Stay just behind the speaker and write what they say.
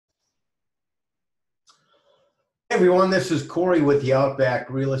everyone, this is Corey with the Outback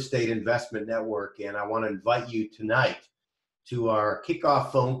Real Estate Investment Network, and I want to invite you tonight to our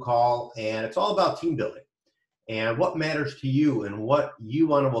kickoff phone call, and it's all about team building and what matters to you and what you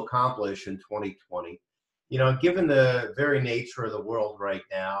want to accomplish in 2020. You know, given the very nature of the world right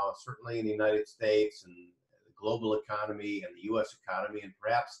now, certainly in the United States and the global economy and the U.S. economy and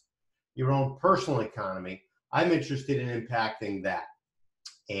perhaps your own personal economy, I'm interested in impacting that.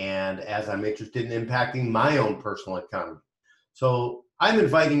 And as I'm interested in impacting my own personal economy. So I'm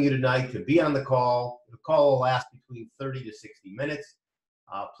inviting you tonight to be on the call. The call will last between 30 to 60 minutes.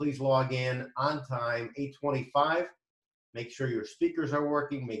 Please log in on time, 8:25. Make sure your speakers are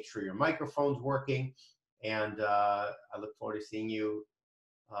working. Make sure your microphone's working. And I look forward to seeing you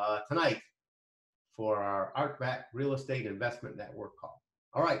tonight for our Outback Real Estate Investment Network call.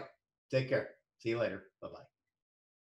 All right. Take care. See you later. Bye-bye.